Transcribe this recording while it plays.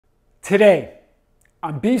Today,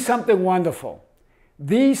 on Be Something Wonderful,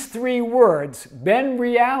 these three words bend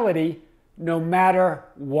reality no matter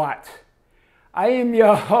what. I am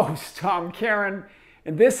your host, Tom Karen,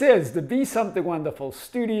 and this is the Be Something Wonderful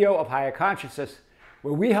studio of higher consciousness,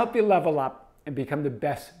 where we help you level up and become the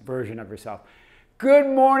best version of yourself. Good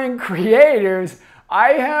morning, creators.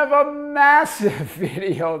 I have a massive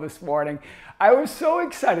video this morning. I was so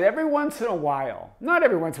excited. Every once in a while, not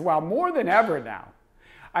every once in a while, more than ever now,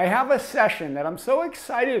 I have a session that I'm so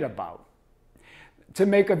excited about to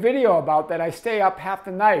make a video about that I stay up half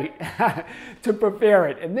the night to prepare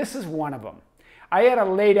it. And this is one of them. I had a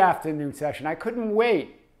late afternoon session. I couldn't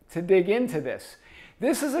wait to dig into this.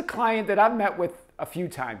 This is a client that I've met with a few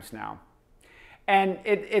times now. And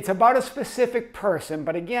it's about a specific person,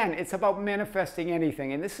 but again, it's about manifesting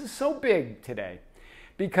anything. And this is so big today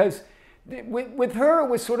because with her, it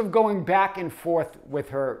was sort of going back and forth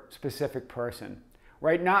with her specific person,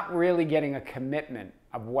 right? Not really getting a commitment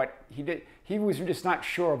of what he did. He was just not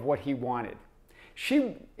sure of what he wanted.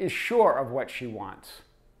 She is sure of what she wants.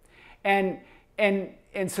 And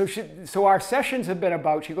so our sessions have been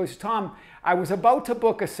about, she goes, Tom, I was about to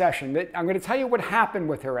book a session. I'm going to tell you what happened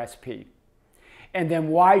with her SP. And then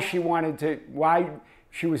why she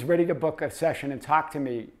was ready to book a session and talk to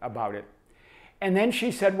me about it. And then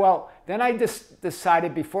she said, well, then I just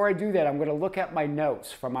decided before I do that, I'm going to look at my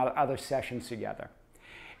notes from our other sessions together.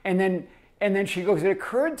 And then she goes, it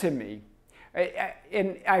occurred to me,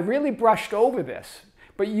 and I really brushed over this,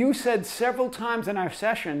 but you said several times in our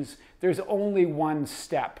sessions, there's only one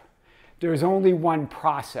step. There's only one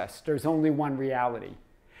process. There's only one reality.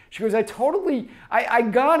 She goes, I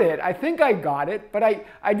got it. I think I got it, but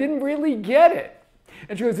I didn't really get it.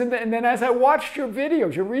 And she goes, and then as I watched your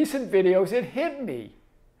videos, your recent videos, it hit me.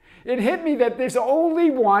 It hit me that there's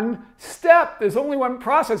only one step. There's only one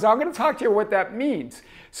process. I'm going to talk to you what that means.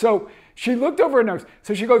 So she looked over her notes.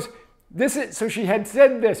 So she goes, so she had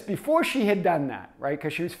said this before she had done that, right?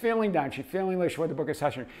 Because she was feeling down. She was feeling like she wanted to book a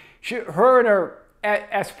session. Her and her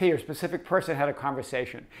SP, or specific person, had a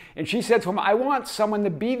conversation. And she said to him, I want someone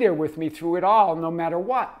to be there with me through it all, no matter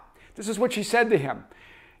what. This is what she said to him.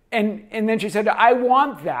 And then she said, I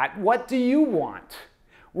want that. What do you want?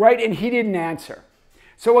 Right? And he didn't answer.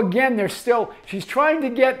 So again, she's trying to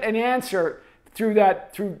get an answer through the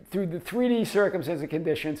 3D circumstances and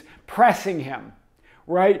conditions, pressing him,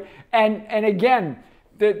 right? And again,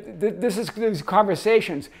 these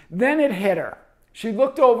conversations. Then it hit her. She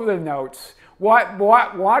looked over the notes,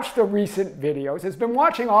 watched the recent videos, has been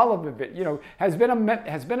watching all of it, has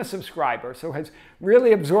been a subscriber, so has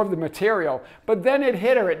really absorbed the material. But then it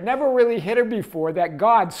hit her. It never really hit her before that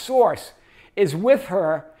God, Source, is with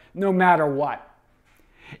her no matter what.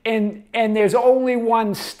 And there's only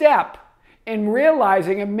one step in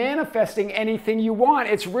realizing and manifesting anything you want.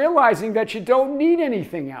 It's realizing that you don't need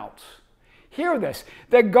anything else. Hear this,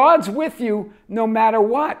 that God's with you no matter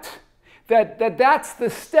what. That's the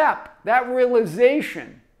step, that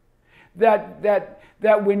realization that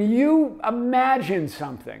when you imagine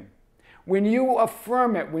something, when you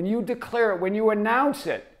affirm it, when you declare it, when you announce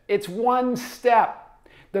it, it's one step.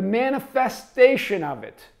 The manifestation of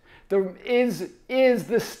it is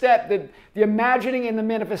the step. That the imagining and the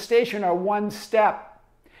manifestation are one step.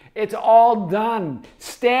 It's all done.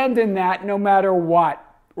 Stand in that no matter what,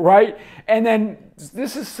 right? And then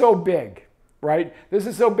this is so big. Right? This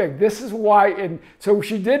is so big. This is why, and so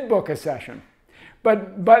she did book a session,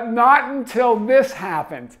 but not until this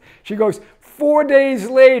happened. She goes, 4 days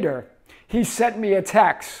later, he sent me a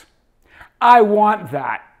text. I want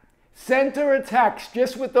that. Sent her a text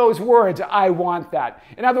just with those words, I want that.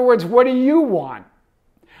 In other words, what do you want?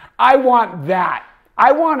 I want that.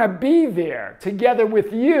 I want to be there together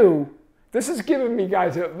with you. This is giving me,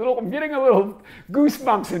 guys, I'm getting a little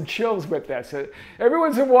goosebumps and chills with this. Every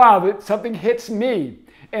once in a while, something hits me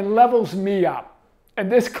and levels me up. And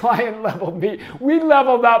this client leveled me. We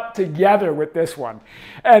leveled up together with this one.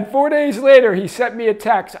 And 4 days later, he sent me a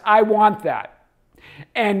text, I want that.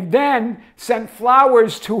 And then sent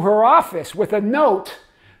flowers to her office with a note,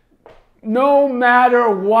 no matter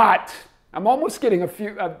what. I'm almost getting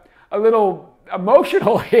a little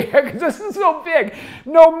emotional here because this is so big.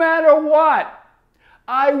 No matter what.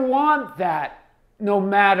 I want that no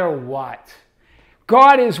matter what.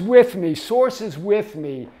 God is with me. Source is with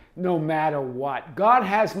me no matter what. God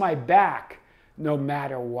has my back no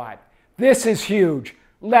matter what. This is huge.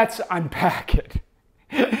 Let's unpack it.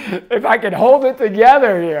 If I can hold it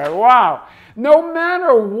together here. Wow. No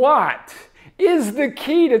matter what is the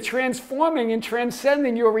key to transforming and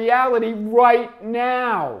transcending your reality right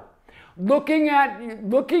now.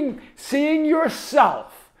 Seeing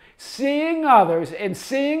yourself, seeing others and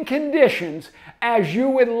seeing conditions as you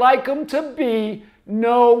would like them to be,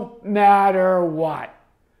 no matter what.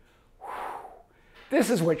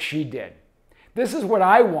 This is what she did. This is what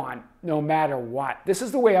I want, no matter what. This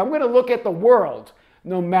is the way I'm going to look at the world,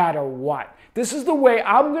 no matter what. This is the way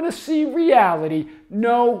I'm going to see reality,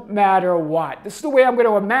 no matter what. This is the way I'm going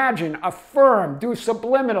to imagine, affirm, do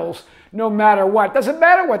subliminals, no matter what. Doesn't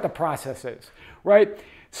matter what the process is, right?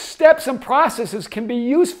 Steps and processes can be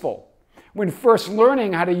useful when first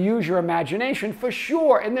learning how to use your imagination, for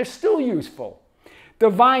sure, and they're still useful.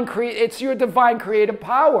 It's your divine creative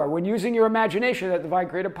power. When using your imagination, that divine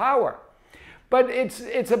creative power. But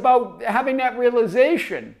it's about having that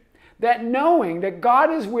realization, that knowing that God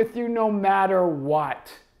is with you no matter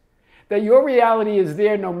what. That your reality is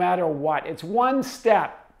there no matter what. It's one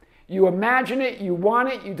step. You imagine it, you want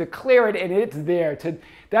it, you declare it, and it's there.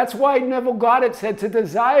 That's why Neville Goddard said to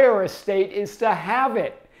desire a state is to have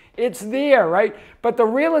it. It's there, right? But the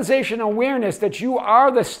realization, awareness that you are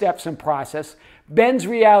the steps and process bends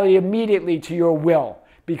reality immediately to your will,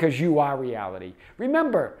 because you are reality.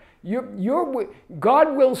 Remember,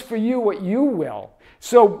 God wills for you what you will.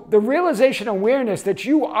 So the realization, awareness that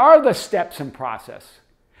you are the steps and process,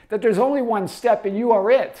 that there's only one step and you are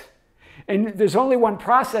it, and there's only one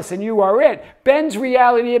process and you are it, bends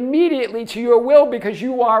reality immediately to your will, because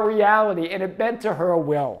you are reality, and it bent to her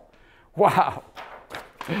will. Wow.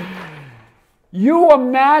 You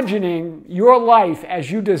imagining your life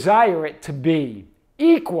as you desire it to be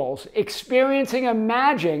equals experiencing,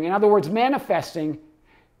 imagining, in other words, manifesting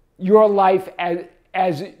your life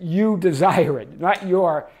as you desire it,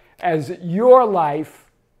 as your life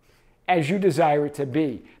as you desire it to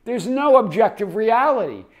be. There's no objective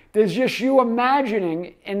reality. There's just you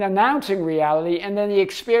imagining and announcing reality, and then the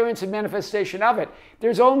experience and manifestation of it.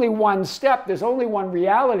 There's only one step. There's only one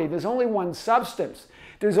reality. There's only one substance.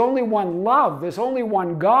 There's only one love. There's only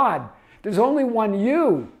one God. There's only one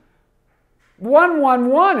you.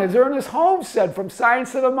 111, as Ernest Holmes said, from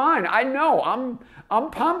Science of the Mind. I know,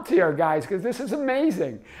 I'm pumped here, guys, because this is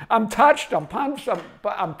amazing. I'm touched, I'm pumped,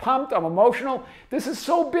 I'm emotional. This is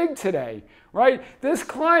so big today, right? This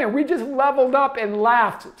client, we just leveled up and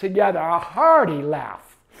laughed together, a hearty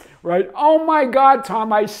laugh, right? Oh my God,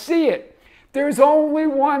 Tom, I see it. There's only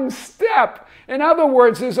one step. In other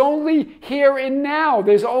words, there's only here and now.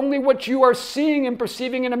 There's only what you are seeing and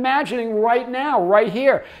perceiving and imagining right now, right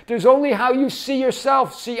here. There's only how you see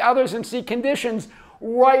yourself, see others, and see conditions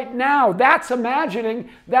right now. That's imagining,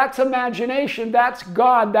 that's imagination, that's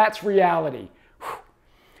God, that's reality.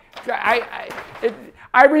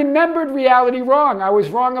 I remembered reality wrong. I was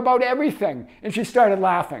wrong about everything. And she started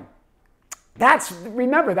laughing.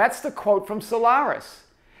 Remember, that's the quote from Solaris.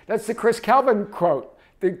 That's the Chris Kelvin quote.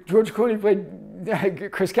 George Clooney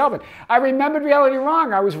played Chris Kelvin. I remembered reality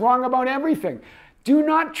wrong. I was wrong about everything. Do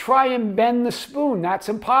not try and bend the spoon. That's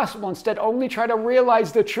impossible. Instead, only try to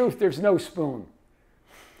realize the truth. There's no spoon.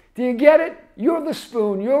 Do you get it? You're the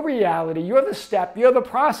spoon. You're reality. You're the step. You're the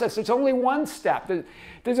process. It's only one step.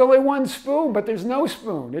 There's only one spoon, but there's no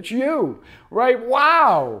spoon. It's you, right?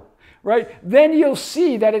 Wow. Right? Then you'll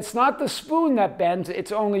see that it's not the spoon that bends.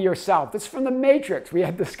 It's only yourself. It's from the Matrix. We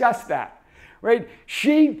had discussed that. Right?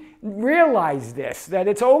 She realized this, that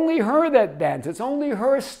it's only her that bends. It's only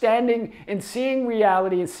her standing and seeing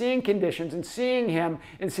reality and seeing conditions and seeing him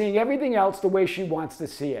and seeing everything else the way she wants to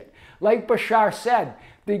see it. Like Bashar said,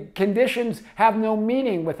 the conditions have no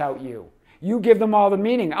meaning without you. You give them all the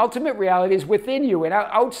meaning. Ultimate reality is within you and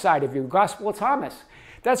outside of you. Gospel of Thomas.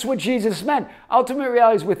 That's what Jesus meant. Ultimate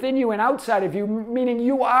reality is within you and outside of you, meaning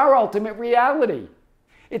you are ultimate reality.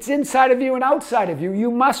 It's inside of you and outside of you. You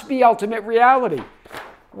must be ultimate reality.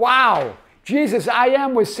 Wow. Jesus, I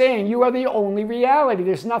am, was saying you are the only reality.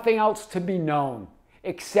 There's nothing else to be known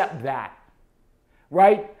except that.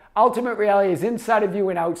 Right? Ultimate reality is inside of you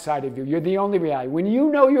and outside of you. You're the only reality. When you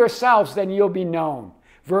know yourselves, then you'll be known.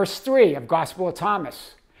 Verse 3 of Gospel of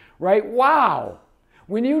Thomas. Right? Wow.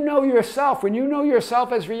 When you know yourself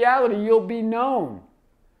as reality, you'll be known.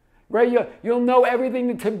 Right? You'll know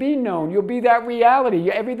everything to be known. You'll be that reality.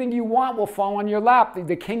 Everything you want will fall on your lap.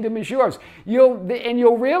 The kingdom is yours. You'll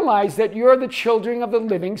realize that you're the children of the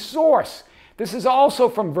living source. This is also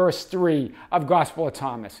from verse 3 of Gospel of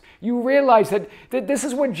Thomas. You realize that this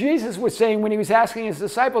is what Jesus was saying when he was asking his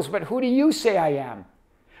disciples, but who do you say I am?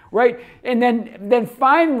 Right? And then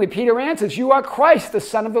finally Peter answers, you are Christ, the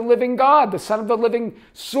Son of the living God, the Son of the living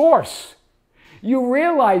source. You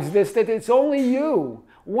realize this, that it's only you.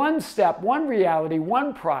 One step, one reality,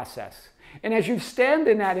 one process. And as you stand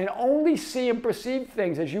in that and only see and perceive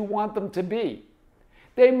things as you want them to be,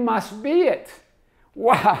 they must be it.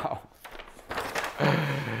 Wow.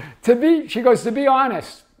 She goes, to be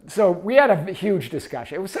honest. So we had a huge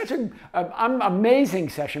discussion. It was such an amazing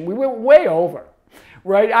session. We went way over,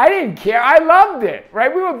 right? I didn't care. I loved it,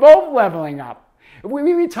 right? We were both leveling up.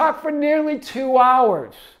 We talked for nearly 2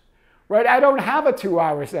 hours, right? I don't have a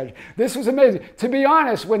 2-hour session. This was amazing. To be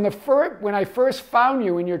honest, when I first found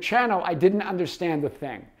you in your channel, I didn't understand the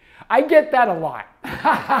thing. I get that a lot.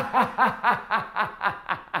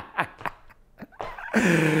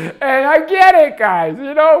 And I get it, guys,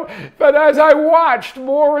 you know, but as I watched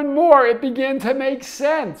more and more, it began to make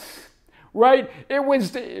sense, right?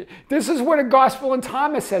 This is what a Gospel in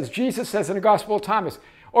Thomas says. Jesus says in a Gospel of Thomas,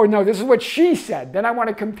 or no, this is what she said. Then I want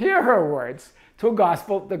to compare her words to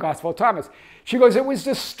the Gospel of Thomas. She goes, it was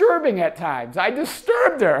disturbing at times. I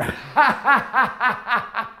disturbed her.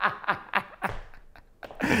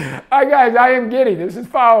 Guys, I am giddy. This is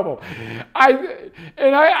powerful.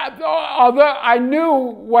 Although I knew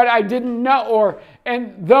what I didn't know,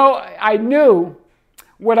 though I knew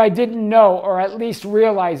what I didn't know, or at least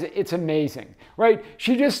realize it's amazing, right?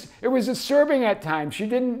 It was disturbing at times. She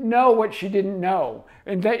didn't know what she didn't know,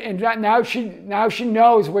 and now she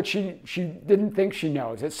knows what she didn't think she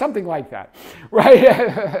knows. It's something like that,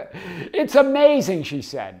 right? It's amazing, she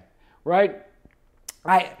said, right?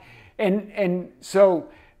 So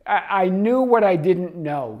I knew what I didn't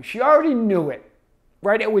know. She already knew it,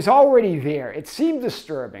 right? It was already there. It seemed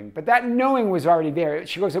disturbing, but that knowing was already there.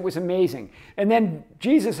 She goes, it was amazing. And then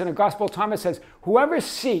Jesus in the Gospel of Thomas says, whoever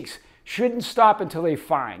seeks shouldn't stop until they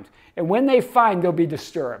find. And when they find, they'll be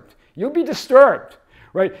disturbed. You'll be disturbed,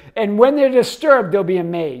 right? And when they're disturbed, they'll be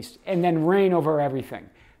amazed and then reign over everything.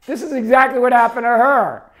 This is exactly what happened to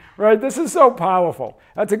her, right? This is so powerful.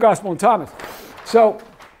 That's the Gospel of Thomas. So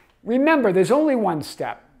remember, there's only one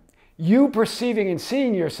step. You perceiving and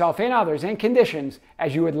seeing yourself and others and conditions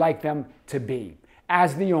as you would like them to be,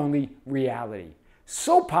 as the only reality.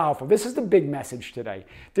 So powerful. This is the big message today.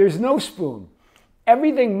 There's no spoon.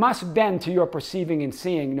 Everything must bend to your perceiving and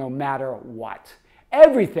seeing no matter what.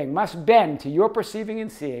 Everything must bend to your perceiving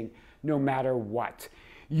and seeing no matter what.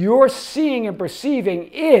 Your seeing and perceiving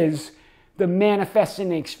is the manifesting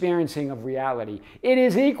and experiencing of reality. It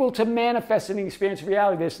is equal to manifesting and experiencing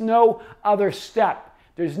reality. There's no other step.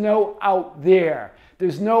 There's no out there.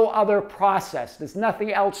 There's no other process. There's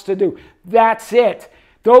nothing else to do. That's it.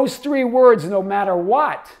 Those 3 words, no matter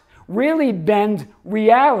what, really bend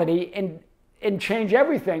reality and change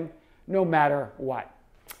everything, no matter what.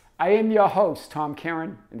 I am your host, Tom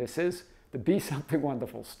Caron, and this is the Be Something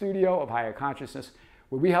Wonderful studio of higher consciousness,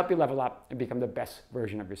 where we help you level up and become the best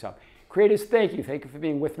version of yourself. Creators, thank you. Thank you for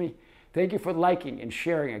being with me. Thank you for liking and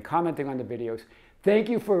sharing and commenting on the videos. Thank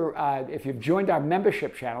you for, if you've joined our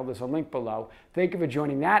membership channel, there's a link below. Thank you for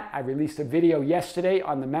joining that. I released a video yesterday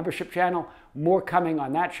on the membership channel. More coming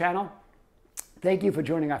on that channel. Thank you for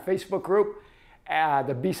joining our Facebook group,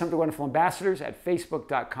 the Be Something Wonderful Ambassadors at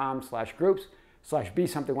facebook.com/groups/Be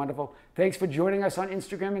Something Wonderful. Thanks for joining us on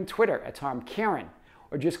Instagram and Twitter at Tom Caron,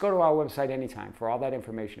 or just go to our website anytime for all that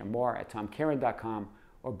information and more at tomcaron.com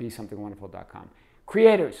or BeSomethingWonderful.com.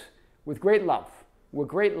 Creators, with great love, with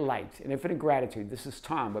great light and infinite gratitude, this is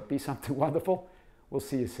Tom, but Be Something Wonderful. We'll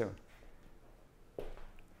see you soon.